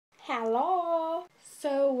Hello!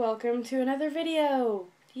 So, welcome to another video!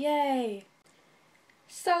 Yay!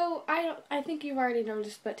 So, I think you've already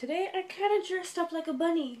noticed, but today I kind of dressed up like a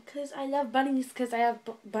bunny, because I love bunnies, because I have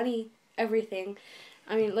bunny everything.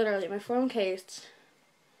 I mean, literally, my phone case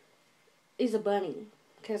is a bunny,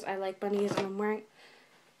 because I like bunnies, and I'm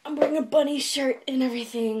wearing a bunny shirt and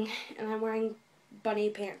everything, and I'm wearing bunny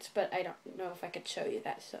pants, but I don't know if I could show you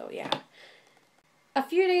that, so yeah. A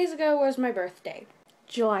few days ago was my birthday,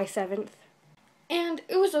 July 7th. And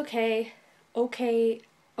it was okay,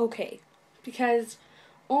 because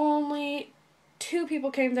only 2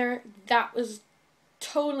 people came there. That was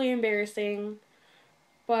totally embarrassing,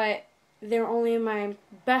 but they're only my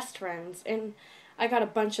best friends, and I got a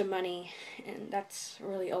bunch of money, and that's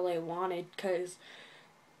really all I wanted, because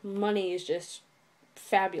money is just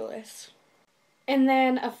fabulous. And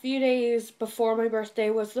then a few days before my birthday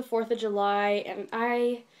was the 4th of July, and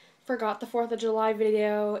I forgot the 4th of July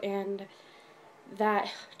video, and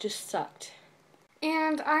that just sucked.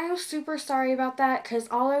 And I am super sorry about that, because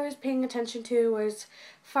all I was paying attention to was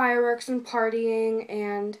fireworks and partying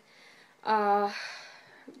and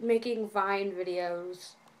making Vine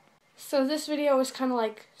videos. So this video was kind of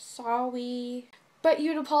like, sorry, but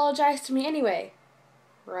you'd apologize to me anyway,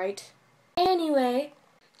 right? Anyway,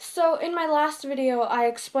 so in my last video I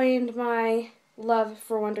explained my love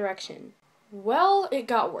for One Direction. Well, it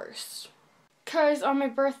got worse. Because on my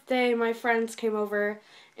birthday, my friends came over,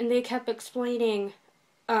 and they kept explaining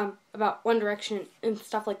about One Direction and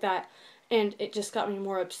stuff like that, and it just got me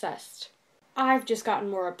more obsessed. I've just gotten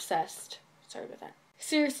more obsessed. Sorry about that.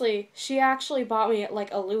 Seriously, she actually bought me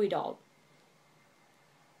like a Louis doll.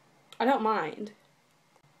 I don't mind.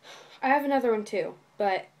 I have another one too,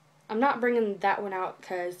 but I'm not bringing that one out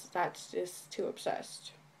because that's just too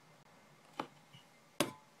obsessed.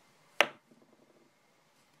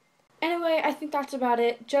 Anyway, I think that's about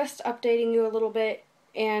it. Just updating you a little bit,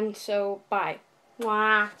 and so, bye.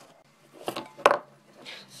 Mwah. It's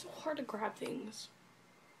so hard to grab things.